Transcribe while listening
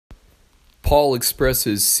Paul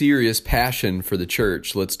expresses serious passion for the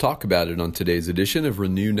church. Let's talk about it on today's edition of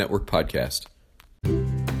Renew Network Podcast.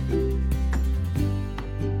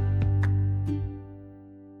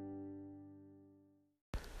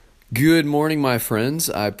 Good morning, my friends.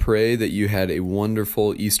 I pray that you had a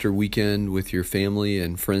wonderful Easter weekend with your family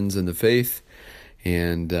and friends in the faith,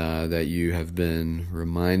 and that you have been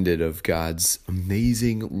reminded of God's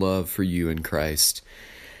amazing love for you in Christ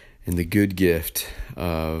and the good gift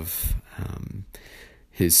of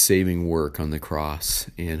His saving work on the cross.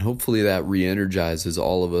 And hopefully that re-energizes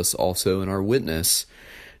all of us also in our witness,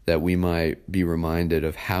 that we might be reminded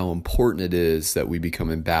of how important it is that we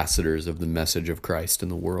become ambassadors of the message of Christ in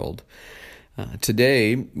the world.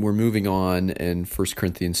 Today, we're moving on in 1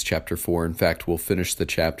 Corinthians chapter 4. In fact, we'll finish the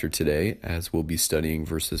chapter today as we'll be studying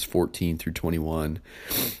verses 14 through 21.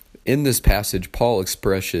 In this passage, Paul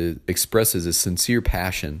expresses a sincere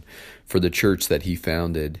passion for the church that he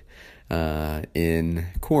founded in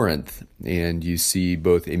Corinth. And you see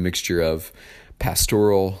both a mixture of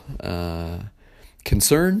pastoral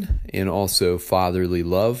concern and also fatherly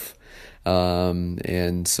love.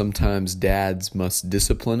 And sometimes dads must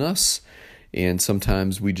discipline us, and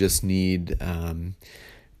sometimes we just need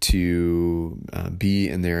to be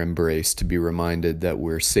in their embrace, to be reminded that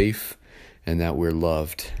we're safe and that we're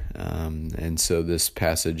loved. And so this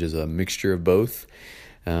passage is a mixture of both.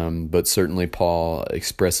 But certainly Paul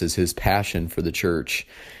expresses his passion for the church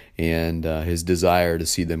and his desire to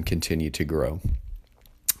see them continue to grow.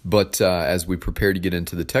 But as we prepare to get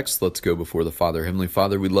into the text, let's go before the Father. Heavenly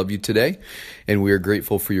Father, we love you today, and we are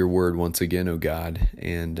grateful for your word once again, O God.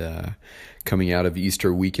 And coming out of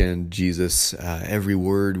Easter weekend, Jesus, every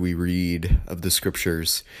word we read of the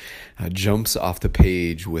Scriptures jumps off the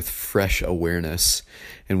page with fresh awareness.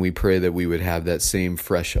 And we pray that we would have that same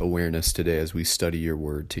fresh awareness today as we study your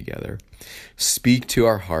word together. Speak to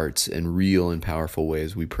our hearts in real and powerful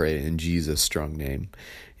ways, we pray in Jesus' strong name.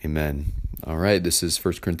 Amen. All right, this is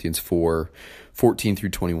 1 Corinthians 4, 14 through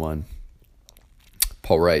 21.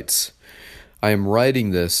 Paul writes, I am writing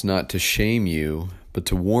this not to shame you, but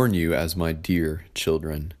to warn you as my dear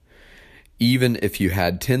children. Even if you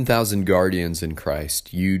had 10,000 guardians in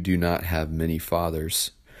Christ, you do not have many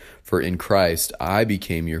fathers. For in Christ I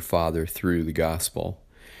became your father through the gospel.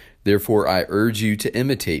 Therefore I urge you to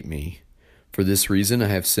imitate me. For this reason I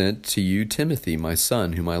have sent to you Timothy, my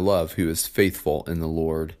son, whom I love, who is faithful in the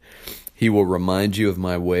Lord. He will remind you of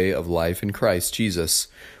my way of life in Christ Jesus,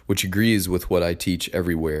 which agrees with what I teach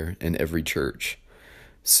everywhere in every church.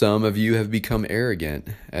 Some of you have become arrogant,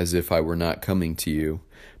 as if I were not coming to you,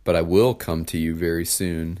 but I will come to you very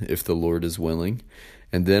soon, if the Lord is willing,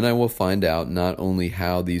 and then I will find out not only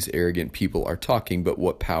how these arrogant people are talking, but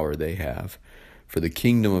what power they have. For the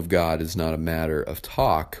kingdom of God is not a matter of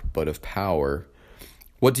talk, but of power.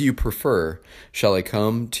 What do you prefer? Shall I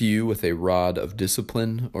come to you with a rod of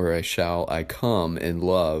discipline, or shall I come in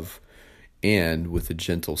love and with a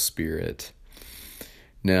gentle spirit?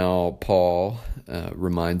 Now, Paul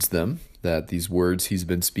reminds them that these words he's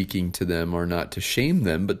been speaking to them are not to shame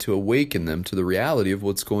them, but to awaken them to the reality of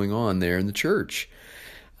what's going on there in the church.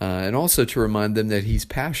 And also to remind them that he's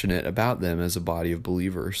passionate about them as a body of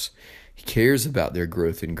believers. He cares about their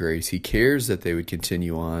growth in grace. He cares that they would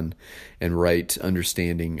continue on and right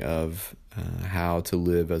understanding of how to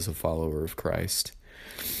live as a follower of Christ.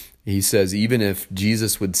 He says, even if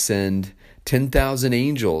Jesus would send 10,000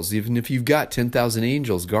 angels, even if you've got 10,000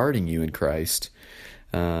 angels guarding you in Christ,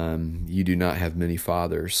 you do not have many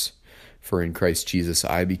fathers. For in Christ Jesus,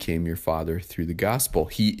 I became your father through the gospel.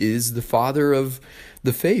 He is the father of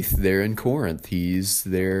the faith there in Corinth. He's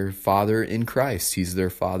their father in Christ. He's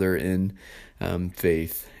their father in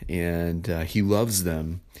faith, and he loves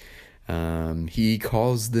them. He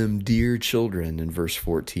calls them dear children in verse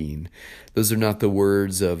 14. Those are not the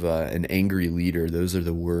words of an angry leader. Those are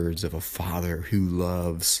the words of a father who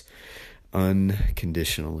loves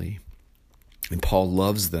unconditionally. And Paul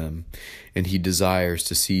loves them, and he desires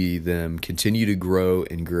to see them continue to grow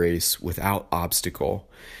in grace without obstacle.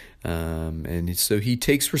 And so he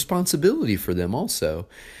takes responsibility for them also.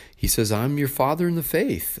 He says, I'm your father in the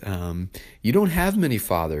faith. You don't have many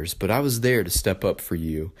fathers, but I was there to step up for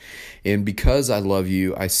you. And because I love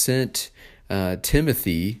you, I sent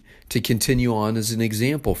Timothy to continue on as an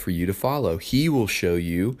example for you to follow. He will show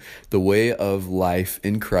you the way of life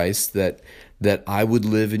in Christ that I would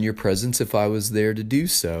live in your presence if I was there to do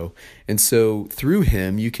so. And so through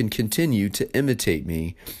him, you can continue to imitate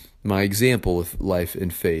me, my example of life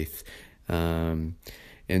in faith. And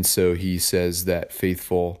so he says that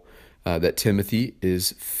that Timothy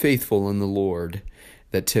is faithful in the Lord,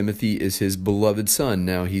 that Timothy is his beloved son.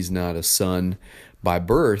 Now he's not a son by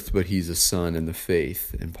birth, but he's a son in the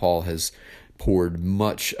faith. And Paul has poured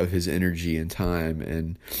much of his energy and time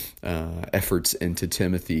and efforts into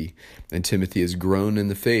Timothy. And Timothy has grown in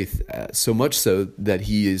the faith, so much so that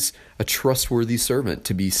he is a trustworthy servant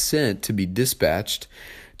to be sent, to be dispatched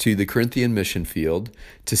to the Corinthian mission field,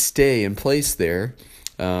 to stay in place there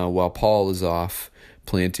while Paul is off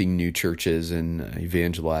planting new churches and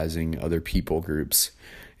evangelizing other people groups.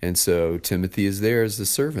 And so Timothy is there as the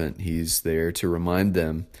servant. He's there to remind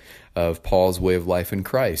them of Paul's way of life in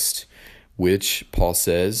Christ, which Paul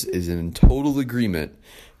says is in total agreement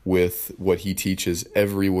with what he teaches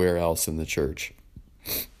everywhere else in the church.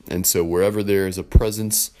 And so wherever there is a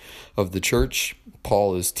presence of the church,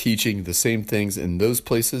 Paul is teaching the same things in those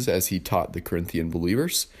places as he taught the Corinthian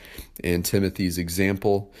believers. And Timothy's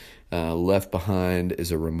example left behind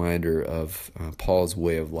is a reminder of Paul's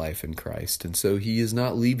way of life in Christ. And so he is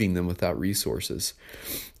not leaving them without resources,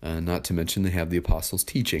 not to mention they have the apostles'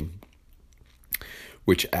 teaching,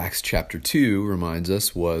 which Acts chapter 2 reminds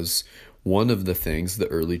us was one of the things the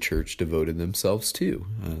early church devoted themselves to,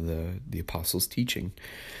 the apostles' teaching.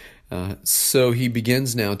 So he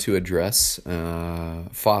begins now to address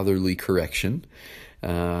fatherly correction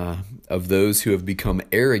of those who have become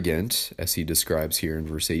arrogant, as he describes here in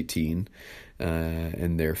verse 18,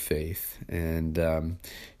 in their faith. And he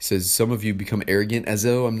says, some of you become arrogant as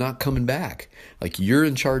though I'm not coming back. Like you're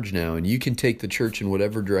in charge now and you can take the church in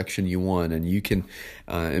whatever direction you want and you can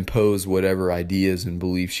impose whatever ideas and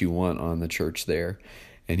beliefs you want on the church there.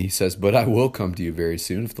 And he says, but I will come to you very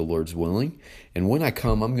soon if the Lord's willing. And when I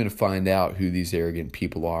come, I'm going to find out who these arrogant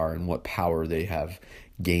people are and what power they have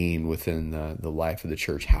gained within the life of the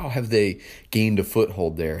church. How have they gained a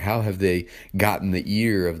foothold there? How have they gotten the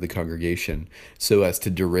ear of the congregation so as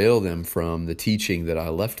to derail them from the teaching that I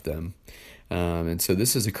left them? And so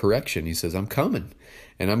this is a correction. He says, I'm coming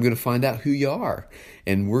and I'm going to find out who you are.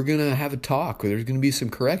 And we're going to have a talk. There's going to be some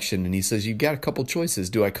correction. And he says, you've got a couple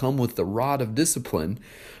choices. Do I come with the rod of discipline,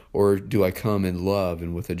 or do I come in love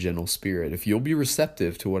and with a gentle spirit? If you'll be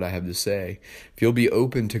receptive to what I have to say, if you'll be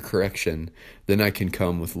open to correction, then I can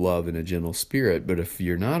come with love and a gentle spirit. But if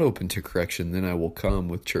you're not open to correction, then I will come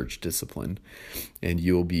with church discipline, and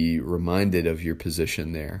you'll be reminded of your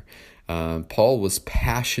position there. Paul was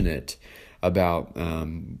passionate about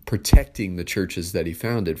protecting the churches that he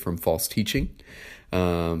founded from false teaching,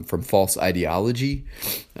 from false ideology,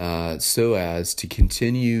 so as to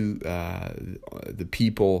continue the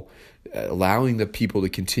people, allowing the people to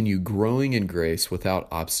continue growing in grace without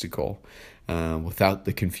obstacle, without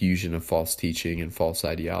the confusion of false teaching and false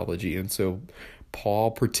ideology. And so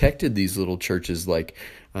Paul protected these little churches like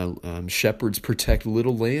shepherds protect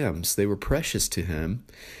little lambs. They were precious to him.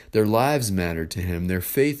 Their lives mattered to him. Their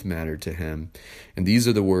faith mattered to him. And these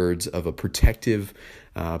are the words of a protective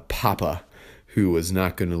papa who was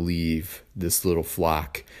not going to leave this little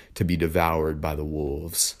flock to be devoured by the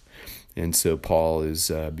wolves. And so Paul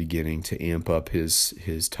is beginning to amp up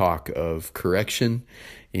his talk of correction,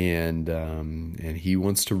 and he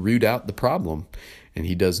wants to root out the problem, and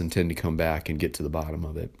he does intend to come back and get to the bottom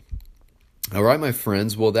of it. All right, my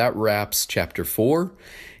friends. Well, that wraps chapter 4,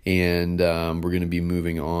 and we're going to be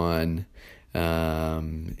moving on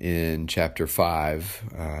in chapter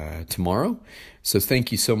 5 tomorrow. So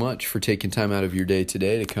thank you so much for taking time out of your day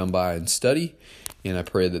today to come by and study. And I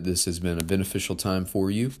pray that this has been a beneficial time for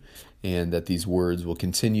you and that these words will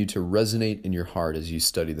continue to resonate in your heart as you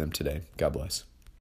study them today. God bless.